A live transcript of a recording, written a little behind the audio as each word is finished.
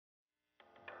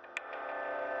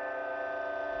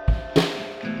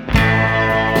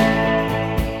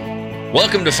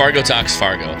Welcome to Fargo Talks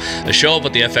Fargo, the show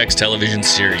about the FX television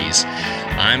series.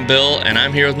 I'm Bill, and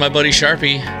I'm here with my buddy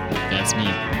Sharpie. That's me.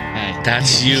 Hi.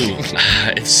 That's you.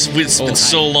 It's been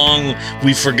so long,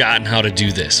 we've forgotten how to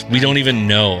do this. We don't even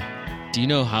know. Do you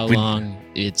know how long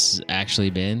it's actually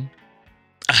been?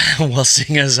 Well,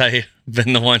 seeing as I've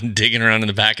been the one digging around in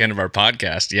the back end of our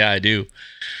podcast, yeah, I do.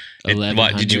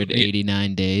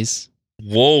 1,189 days.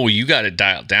 Whoa, you got it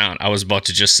dialed down. I was about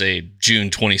to just say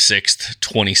June 26th,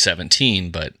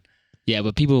 2017, but... Yeah,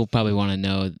 but people probably want to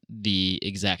know the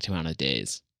exact amount of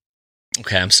days.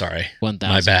 Okay, I'm sorry. My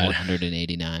bad.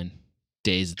 1,189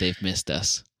 days that they've missed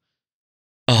us.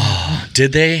 Oh,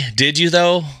 did they? Did you,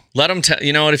 though? Let them tell...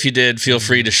 You know what? If you did, feel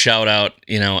free to shout out,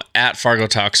 at Fargo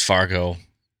Talks Fargo,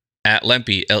 at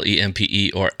Lempe,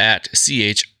 Lempe, or at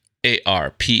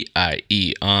CHARPIE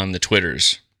on the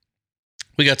Twitters.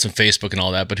 We got some Facebook and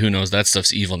all that, but who knows? That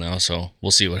stuff's evil now, so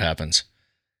we'll see what happens.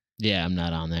 Yeah, I'm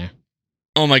not on there.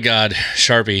 Oh my God,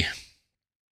 Sharpie.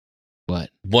 What?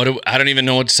 I don't even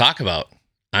know what to talk about.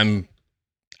 I don't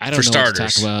know what to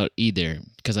talk about either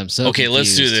because I'm so okay.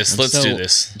 confused. Let's do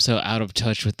this. I'm so out of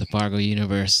touch with the Fargo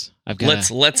universe. I've got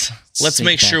let's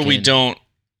make sure we don't.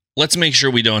 Let's make sure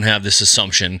we don't have this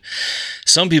assumption.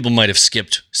 Some people might have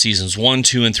skipped seasons 1,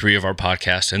 2, and 3 of our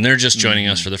podcast, and they're just joining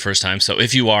us for the first time. So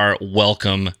if you are,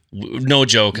 welcome. No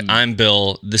joke. I'm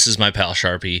Bill. This is my pal,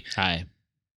 Sharpie. Hi.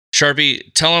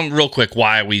 Sharpie, tell them real quick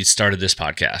why we started this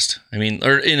podcast. I mean,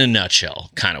 or in a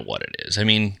nutshell, kind of what it is. I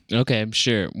mean... Okay,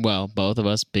 sure. Well, both of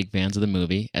us big fans of the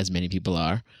movie, as many people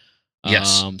are.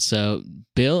 Yes. So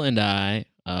Bill and I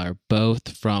are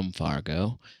both from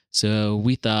Fargo. So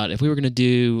we thought if we were going to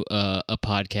do a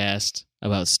podcast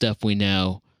about stuff we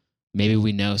know, maybe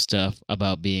we know stuff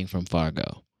about being from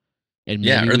Fargo. And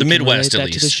maybe or the Midwest at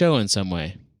least. To the show in some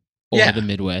way. Or the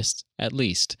Midwest at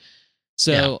least.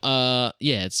 So,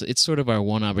 it's sort of our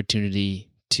one opportunity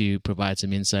to provide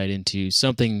some insight into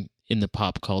something in the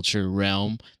pop culture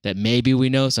realm that maybe we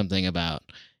know something about,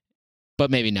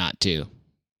 but maybe not too.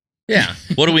 Yeah.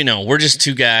 What do we know? We're just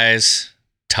two guys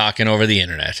talking over the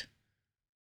internet.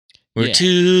 We're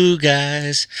two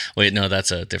guys. Wait, no,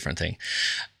 that's a different thing.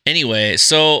 Anyway,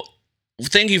 so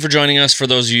thank you for joining us. For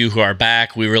those of you who are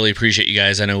back, we really appreciate you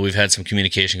guys. I know we've had some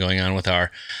communication going on with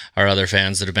our other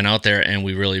fans that have been out there, and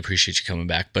we really appreciate you coming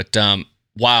back. But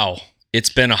wow, it's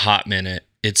been a hot minute.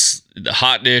 The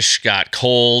hot dish got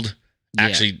cold.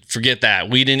 Actually, forget that.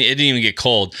 It didn't even get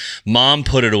cold. Mom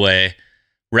put it away,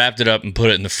 wrapped it up, and put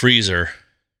it in the freezer.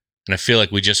 And I feel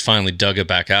like we just finally dug it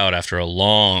back out after a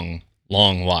long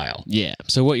while. Yeah.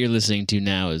 So what you're listening to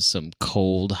now is some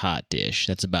cold hot dish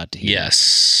that's about to heat.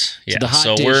 Yes. So the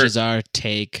hot dish is our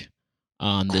take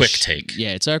on the take. Yeah,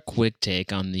 it's our quick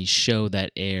take on the show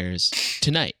that airs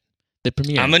tonight. The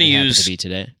premiere. I'm going to use to be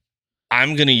today.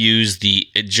 I'm going to use the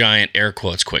giant air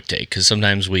quotes quick take because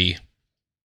sometimes we've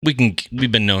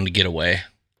been known to get away.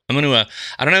 I'm going to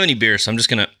I don't have any beer, so I'm just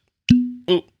going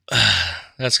to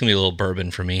that's going to be a little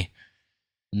bourbon for me.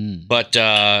 But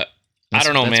I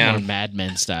don't know, man. More Mad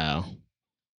Men style.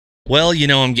 Well,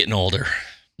 I'm getting older.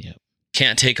 Yep.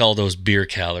 Can't take all those beer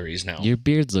calories now. Your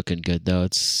beard's looking good, though.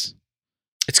 It's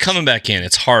coming back in.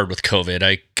 It's hard with COVID.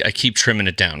 I keep trimming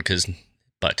it down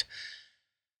but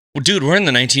dude, we're in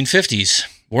the 1950s.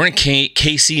 We're in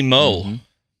KC Mo. Mm-hmm.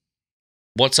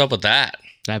 What's up with that?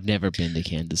 I've never been to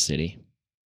Kansas City.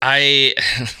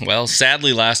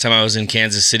 Sadly, last time I was in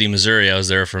Kansas City, Missouri, I was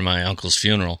there for my uncle's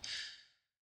funeral.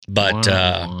 But,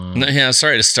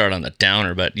 sorry to start on the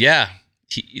downer, but yeah,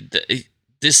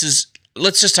 let's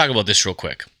just talk about this real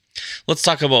quick. Let's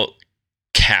talk about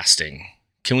casting.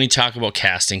 Can we talk about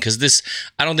casting? Because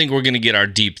I don't think we're going to get our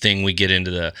deep thing. We get into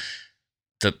the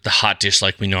hot dish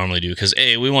like we normally do. Because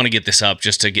we want to get this up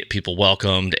just to get people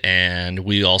welcomed. And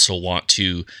we also want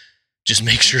to just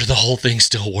make sure the whole thing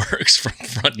still works from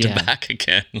front to back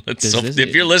again.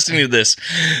 If you're listening to this,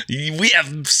 we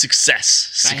have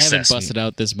success. I haven't busted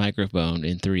out this microphone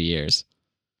in 3 years.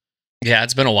 Yeah,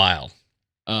 it's been a while.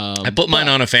 I put mine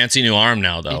on a fancy new arm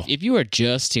now, though. If you are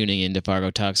just tuning into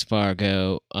Fargo Talks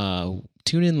Fargo,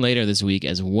 tune in later this week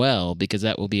as well, because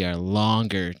that will be our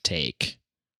longer take,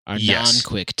 our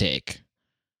non-quick take.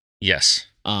 Yes.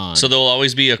 So there'll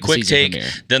always be a quick take,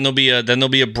 then there'll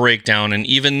be a breakdown, and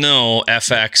even though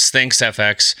thanks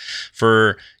FX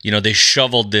for they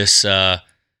shoveled this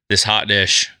hot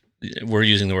dish. We're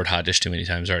using the word hot dish too many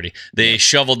times already. They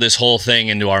shoveled this whole thing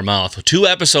into our mouth. 2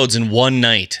 episodes in one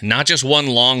night, not just one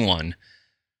long one.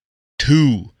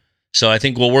 2. So I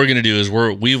think what we're gonna do is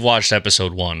we've watched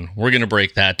episode 1. We're gonna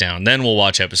break that down, then we'll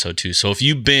watch episode 2. So if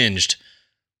you binged,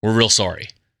 we're real sorry.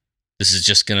 This is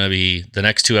just going to be, the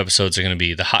next 2 episodes are going to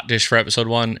be the hot dish for episode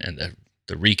 1 and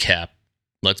the recap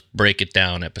let's break it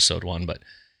down, episode 1. But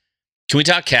can we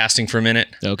talk casting for a minute?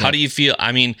 Okay. How do you feel?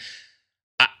 I mean,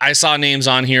 I saw names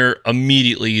on here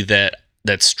immediately that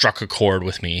struck a chord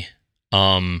with me.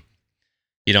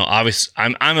 Obviously,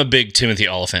 I'm a big Timothy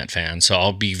Olyphant fan, so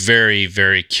I'll be very,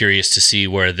 very curious to see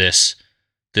where this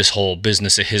whole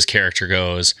business of his character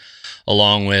goes,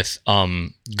 along with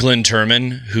Glynn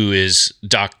Turman, who is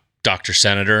Dr.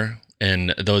 Senator.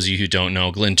 And those of you who don't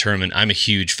know, Glynn Turman, I'm a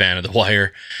huge fan of The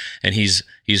Wire, and he's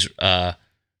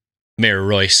Mayor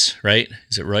Royce, right?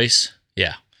 Is it Royce?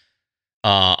 Yeah.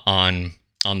 On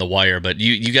The Wire. But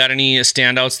you got any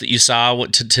standouts that you saw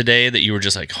today that you were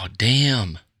just like, oh,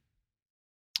 damn?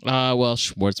 Well,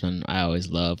 Schwartzman, I always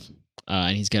love.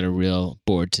 And he's got a real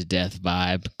bored to death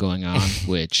vibe going on,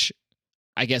 which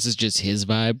I guess is just his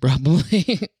vibe,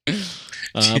 probably.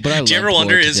 But I do you ever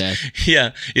wonder, is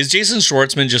Jason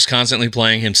Schwartzman just constantly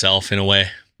playing himself in a way?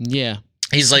 Yeah.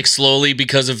 He's like slowly,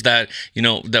 because of that,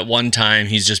 that one time,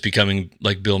 he's just becoming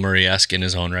like Bill Murray-esque in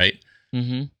his own right.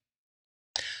 Mm-hmm.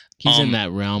 He's in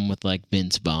that realm with like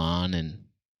Vince Vaughn and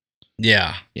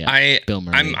Bill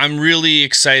Murray. I'm really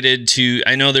excited to.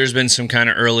 I know there's been some kind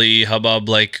of early hubbub,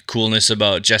 like coolness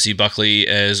about Jessie Buckley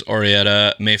as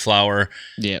Orietta Mayflower,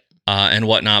 and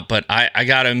whatnot. But I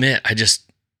gotta admit,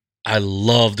 I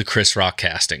love the Chris Rock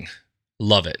casting.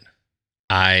 Love it.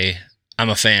 I'm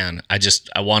a fan. I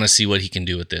want to see what he can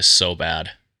do with this so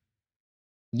bad.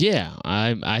 Yeah,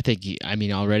 I think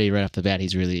already right off the bat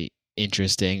he's really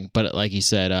interesting. But like you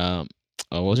said,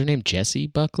 what was her name? Jessie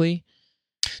Buckley.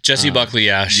 Jessie Buckley,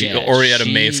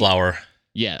 Orietta Mayflower.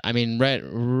 Yeah, I mean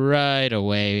right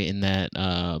away in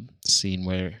that scene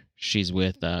where she's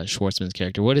with Schwartzman's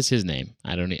character. What is his name?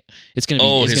 I don't know. It's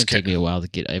gonna take me a while to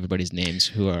get everybody's names.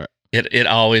 Who are it?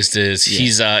 Always is.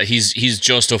 Yeah. He's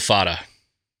Josto Fada.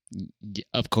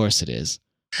 Of course it is.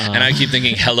 And I keep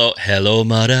thinking, hello,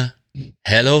 Mata,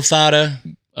 hello, Fada.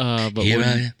 But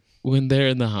when they're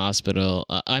in the hospital,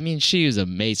 she was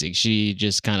amazing. She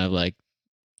just kind of like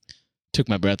took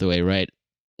my breath away right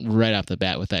off the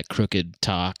bat with that crooked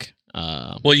talk.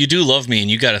 Well, you do love me,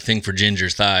 and you got a thing for ginger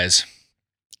thighs.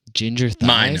 Ginger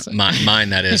thighs? Mine,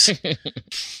 that is.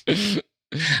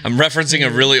 I'm referencing a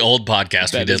really old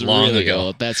podcast we did long ago.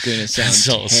 Old. That's going to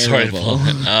sound terrible.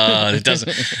 It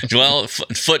doesn't. Well,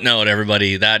 footnote,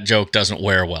 everybody, that joke doesn't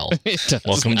wear well.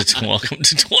 Welcome to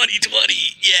 2020.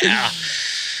 Yeah.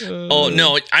 Oh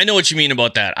no, I know what you mean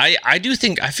about that. I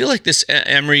feel like this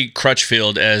Emery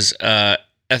Crutchfield as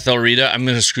Ethelreda. I'm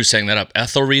going to screw saying that up.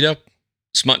 Ethelreda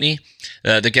Smutney,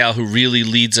 the gal who really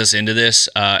leads us into this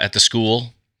at the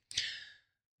school.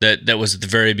 That was at the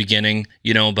very beginning,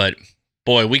 but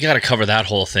boy, we got to cover that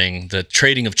whole thing. The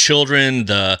trading of children,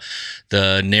 the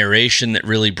narration that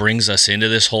really brings us into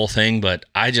this whole thing. But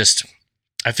I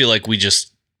feel like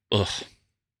there's going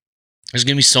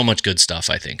to be so much good stuff,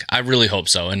 I think. I really hope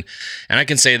so. And I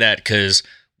can say that because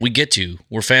we're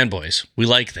fanboys. We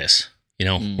like this.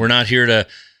 We're not here to,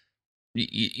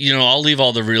 I'll leave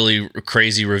all the really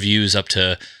crazy reviews up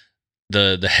to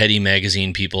the heady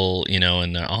magazine people,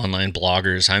 and the online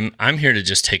bloggers. I'm here to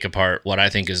just take apart what I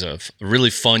think is a really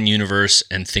fun universe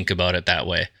and think about it that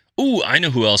way. Ooh, I know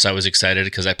who else I was excited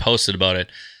because I posted about it.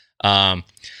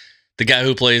 The guy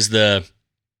who plays the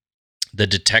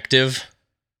detective.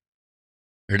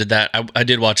 Or did that? I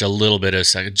did watch a little bit of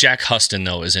second. Jack Huston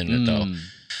though is in it though.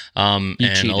 And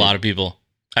cheated. A lot of people.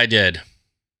 I did.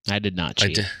 I did not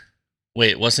cheat.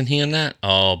 Wait, wasn't he in that?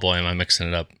 Oh boy, am I mixing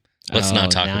it up? Let's not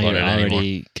talk about it anymore. You're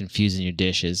already confusing your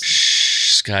dishes.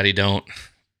 Shh, Scotty, don't.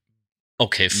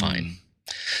 Okay, fine.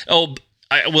 Oh,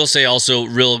 I will say also,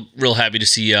 real happy to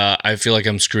see. I feel like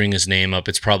I'm screwing his name up.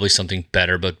 It's probably something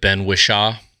better, but Ben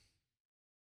Whishaw.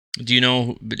 Do you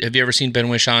know? Have you ever seen Ben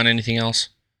Whishaw in anything else?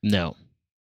 No.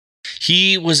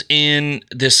 He was in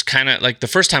this kind of like the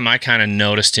first time I kind of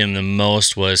noticed him the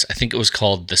most was I think it was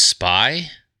called The Spy. I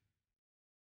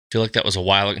feel like that was a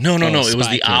while ago. No, it was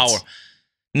The Hour.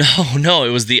 No,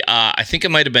 it was the I think it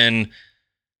might have been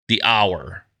The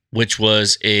Hour, which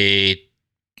was a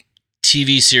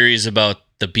TV series about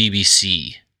the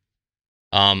BBC.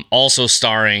 Also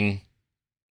starring,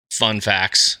 fun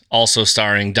facts,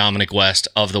 Dominic West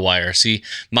of The Wire. See,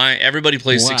 everybody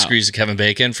plays 6 Degrees of Kevin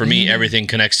Bacon. For me, everything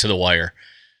connects to The Wire.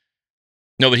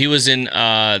 No, but he was in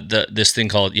this thing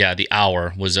called The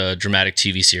Hour, was a dramatic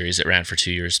TV series that ran for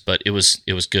 2 years, but it was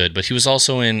good. But he was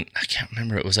also in, I can't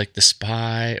remember, it was like The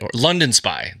Spy or London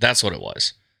Spy. That's what it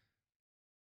was.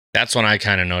 That's when I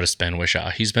kind of noticed Ben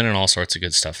Whishaw. He's been in all sorts of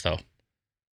good stuff though.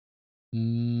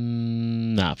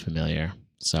 Not familiar.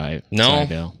 Sorry. No. Sorry,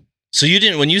 Bill. So you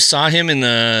didn't, when you saw him in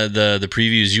the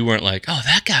previews, you weren't like, oh,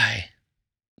 that guy.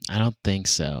 I don't think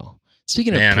so.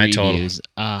 Speaking of previews,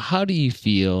 how do you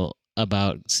feel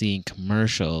about seeing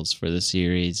commercials for the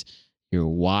series you're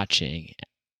watching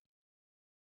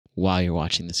while you're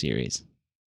watching the series?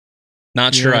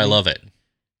 Not sure I love it.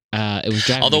 It was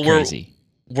driving me crazy.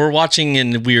 We're watching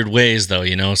in weird ways, though,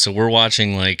 you know? So we're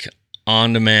watching, like,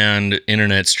 on-demand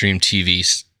internet stream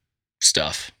TV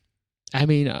stuff. I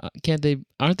mean,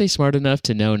 aren't they smart enough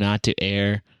to know not to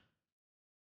air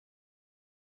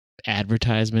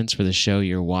advertisements for the show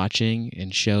you're watching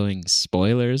and showing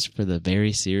spoilers for the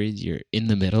very series you're in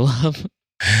the middle of?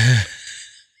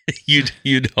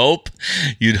 You'd hope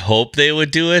they would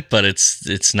do it, but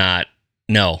it's not.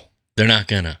 No, they're not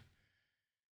gonna.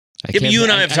 You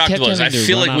and I have talked about this. I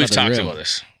feel like we've talked about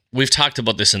this. We've talked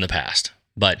about this in the past,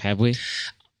 but have we?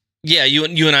 Yeah, you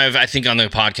and I have, I think, on the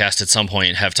podcast at some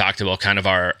point have talked about kind of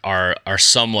our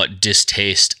somewhat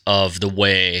distaste of the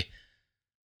way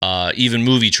even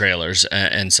movie trailers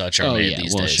and such are made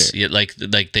these days. Sure. Like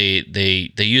they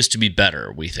used to be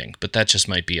better, we think, but that just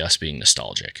might be us being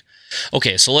nostalgic.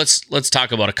 Okay, so let's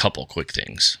talk about a couple quick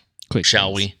things.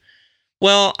 Shall we?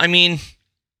 Well, I mean,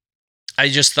 I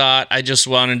just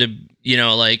wanted to, you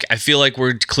know, like, I feel like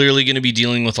we're clearly going to be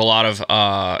dealing with a lot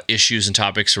of issues and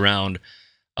topics around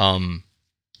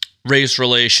race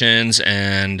relations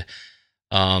and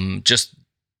just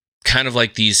kind of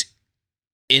like these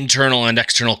internal and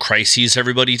external crises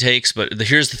everybody takes. But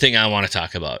here's the thing I want to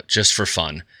talk about just for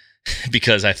fun,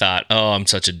 because I thought, oh, I'm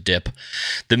such a dip.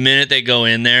 The minute they go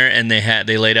in there and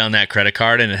they lay down that credit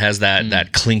card and it has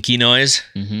that clinky noise,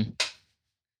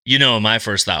 you know what my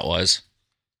first thought was?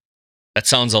 That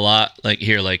sounds a lot like,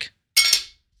 here, like,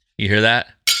 you hear that?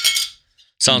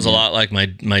 Sounds a lot like my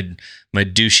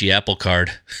douchey Apple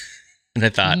Card. And I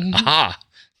thought, aha,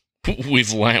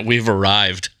 we've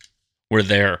arrived. We're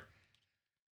there.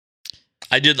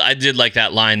 I did like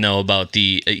that line though about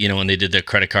the, you know, when they did the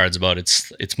credit cards, about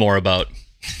it's more about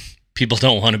people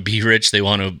don't want to be rich, they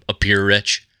want to appear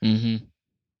rich. Mm-hmm.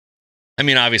 I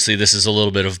mean, obviously this is a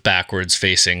little bit of backwards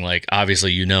facing. Like,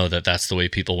 obviously, you know, that's the way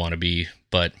people want to be,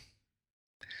 but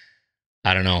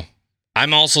I don't know.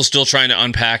 I'm also still trying to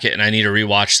unpack it, and I need to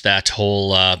rewatch that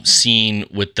whole scene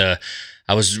with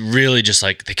I was really just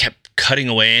like, they kept cutting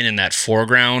away in that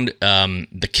foreground,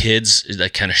 the kids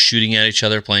like kind of shooting at each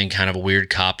other, playing kind of a weird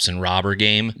cops and robber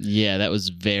game. Yeah, that was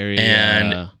very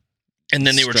and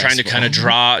then they were trying to kind of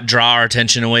draw our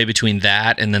attention away between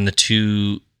that and then the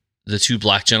two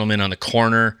black gentlemen on the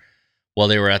corner while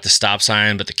they were at the stop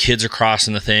sign, but the kids are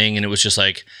crossing the thing, and it was just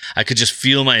like I could just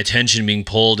feel my attention being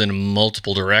pulled in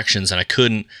multiple directions, and I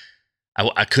couldn't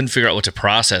figure out what to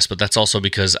process. But that's also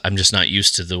because I'm just not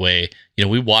used to the way, you know,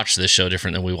 we watch this show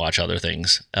different than we watch other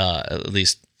things. At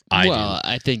least I do. Well,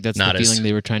 I think that's the feeling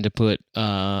they were trying to put,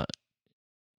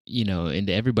 you know,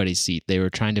 into everybody's seat. They were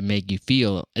trying to make you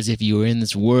feel as if you were in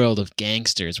this world of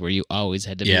gangsters where you always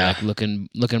had to be like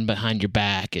looking behind your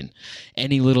back, and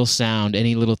any little sound,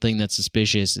 any little thing that's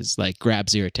suspicious is like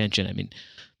grabs your attention. I mean,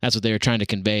 that's what they were trying to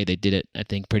convey. They did it, I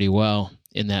think, pretty well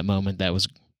in that moment. That was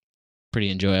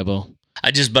pretty enjoyable.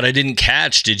 But I didn't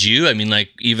catch, did you? I mean, like,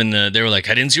 even they were like,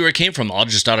 I didn't see where it came from. All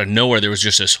just out of nowhere, there was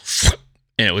just this,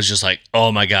 and it was just like,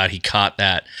 oh my God, he caught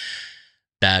that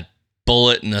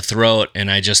bullet in the throat.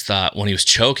 And I just thought, when he was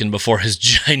choking before his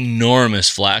ginormous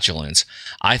flatulence,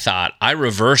 I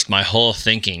reversed my whole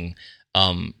thinking,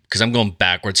 because I'm going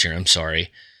backwards here, I'm sorry.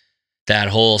 That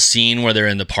whole scene where they're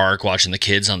in the park watching the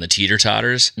kids on the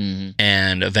teeter-totters,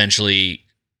 and eventually,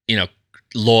 you know,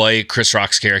 Chris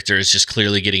Rock's character is just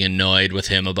clearly getting annoyed with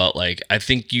him about, like, I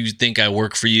think you think I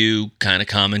work for you kind of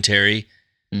commentary.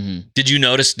 Mm-hmm. Did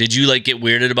you like get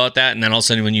weirded about that? And then all of a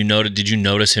sudden did you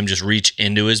notice him just reach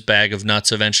into his bag of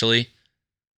nuts eventually?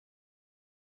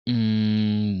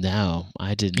 No,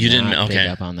 I didn't. You didn't pick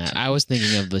up on that. I was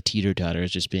thinking of the teeter-totter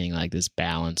as just being like this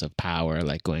balance of power,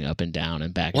 like going up and down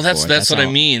and back and forth. Well, that's what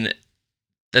I mean.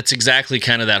 That's exactly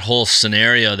kind of that whole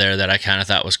scenario there that I kind of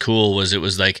thought was cool. It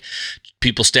was like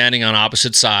people standing on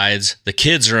opposite sides. The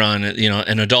kids are on, you know,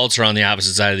 and adults are on the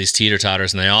opposite side of these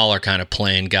teeter-totters, and they all are kind of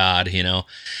playing God, you know.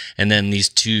 And then these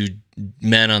two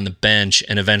men on the bench,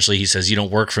 and eventually he says, "You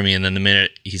don't work for me." And then the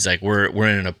minute he's like, "We're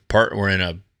in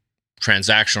a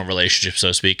transactional relationship, so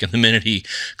to speak." And the minute he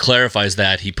clarifies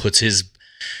that, he puts his.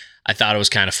 I thought it was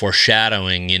kind of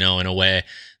foreshadowing, you know, in a way,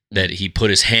 that he put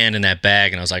his hand in that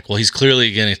bag, and I was like, well, he's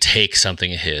clearly going to take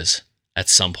something of his at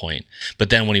some point. But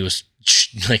then when he was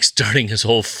like starting his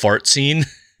whole fart scene,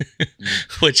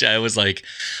 which I was like,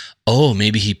 oh,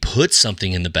 maybe he put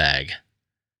something in the bag.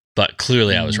 But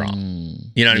clearly I was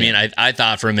wrong. You know what I mean? I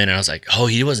thought for a minute, I was like, oh,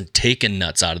 he wasn't taking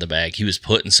nuts out of the bag. He was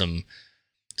putting some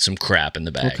crap in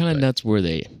the bag. What kind of nuts were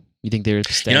they? You think they were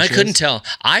pistachios? I couldn't tell.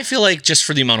 I feel like just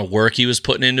for the amount of work he was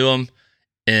putting into them,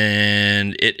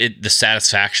 and the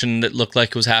satisfaction that looked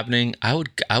like was happening, I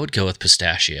would go with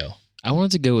pistachio. I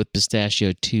wanted to go with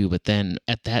pistachio too, but then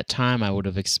at that time I would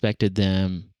have expected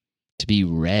them to be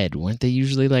red. Weren't they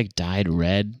usually like dyed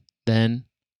red then?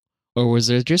 Or was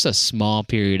there just a small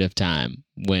period of time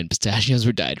when pistachios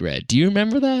were dyed red? Do you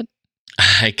remember that?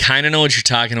 I kind of know what you're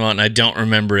talking about, and I don't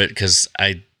remember it because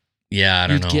I don't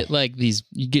know. You'd get like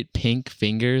you get pink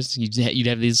fingers. You'd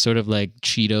have these sort of like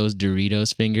Cheetos,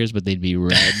 Doritos fingers, but they'd be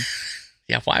red.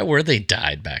 Yeah, why were they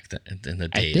dyed back then in the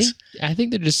days? I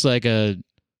think they're just they're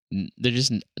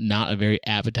just not a very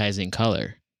appetizing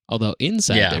color. Although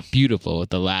inside they're beautiful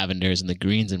with the lavenders and the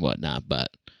greens and whatnot, but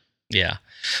yeah.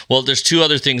 Well, there's two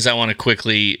other things I want to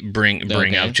quickly bring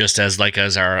up just as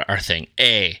our thing.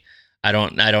 I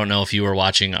don't know if you were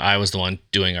watching. I was the one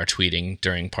doing our tweeting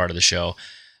during part of the show.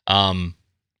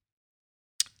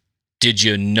 Did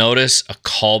you notice a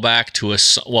callback to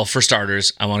well, for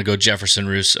starters, I want to go Jeff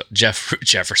Russo. Jeff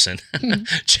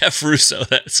Russo.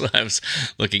 That's why I was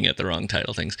looking at the wrong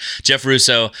title things. Jeff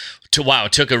Russo.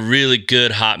 It took a really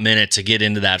good hot minute to get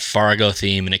into that Fargo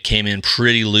theme, and it came in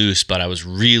pretty loose, but I was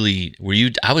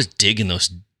digging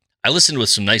those. I listened with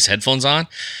some nice headphones on.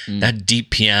 That deep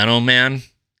piano, man,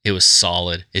 it was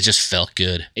solid. It just felt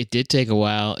good. It did take a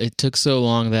while. It took so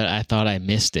long that I thought I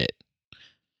missed it.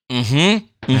 Mm-hmm.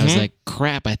 I was like,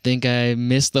 crap, I think I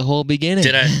missed the whole beginning.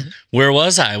 Did I? Where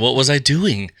was I? What was I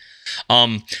doing?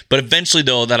 But eventually,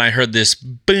 though, then I heard this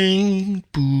bing,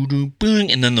 boo, bing,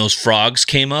 and then those frogs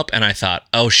came up, and I thought,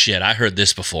 oh, shit, I heard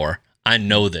this before. I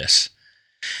know this.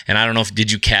 And I don't know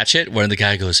did you catch it? Where the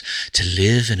guy goes, to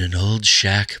live in an old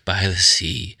shack by the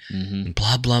sea, and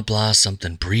blah, blah, blah,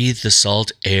 something, breathe the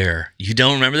salt air. You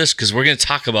don't remember this? Because we're going to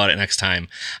talk about it next time.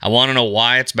 I want to know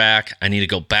why it's back. I need to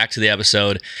go back to the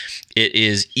episode. It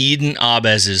is Eden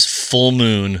Abez's Full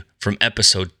Moon from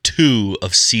episode 2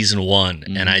 of season 1.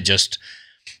 And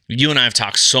you and I have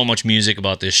talked so much music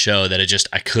about this show that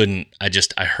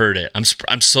I heard it.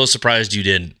 I'm so surprised you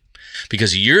didn't,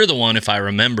 because you're the one, if I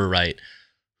remember right,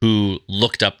 who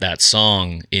looked up that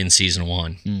song in season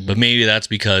 1. But maybe that's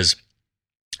because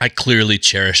I clearly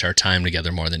cherish our time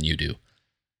together more than you do.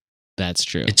 That's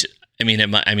true. If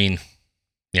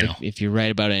you're right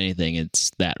about anything,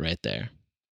 it's that right there.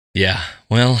 Yeah.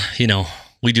 Well,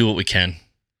 we do what we can.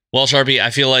 Well, Sharpie, I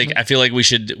feel like we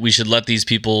should let these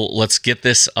people. Let's get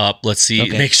this up. Let's see,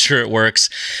 make sure it works.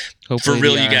 Hopefully for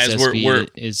real, you guys, we're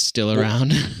is still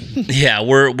around. Yeah,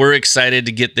 we're excited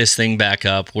to get this thing back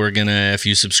up. We're gonna, if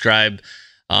you subscribe,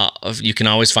 you can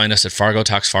always find us at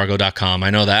fargotalksfargo.com. I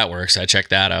know that works. I checked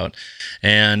that out,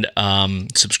 and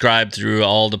subscribe through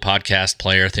all the podcast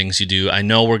player things you do. I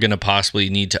know we're gonna possibly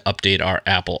need to update our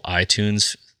Apple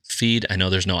iTunes feed. I know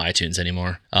there's no iTunes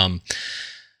anymore.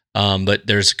 But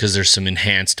there's some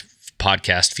enhanced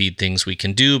podcast feed things we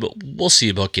can do, but we'll see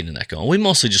about getting that going. We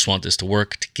mostly just want this to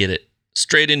work to get it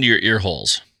straight into your ear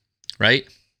holes, right?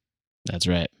 That's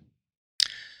right.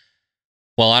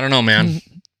 Well, I don't know, man.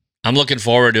 I'm looking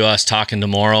forward to us talking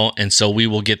tomorrow, and so we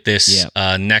will get this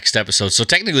next episode. So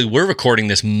technically, we're recording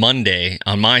this Monday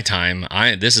on my time.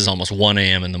 This is almost 1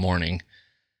 a.m. in the morning,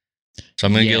 so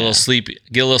I'm gonna get a little sleepy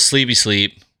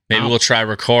sleep. Maybe we'll try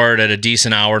record at a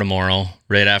decent hour tomorrow,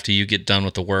 right after you get done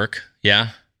with the work.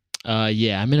 Yeah?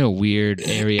 I'm in a weird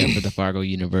area for the Fargo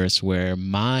universe where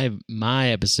my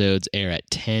episodes air at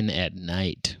 10 at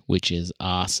night, which is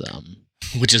awesome.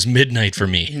 Which is midnight for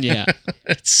me. Yeah.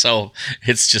 It's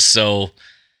just so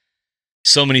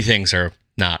many things are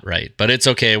not right, but it's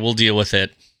okay. We'll deal with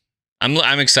it.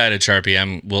 I'm excited,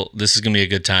 Sharpie. This is going to be a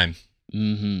good time.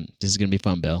 This is going to be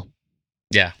fun, Bill.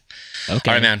 Yeah. Okay.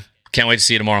 All right, man. Can't wait to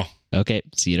see you tomorrow. Okay.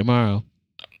 See you tomorrow.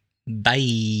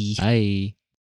 Bye. Bye.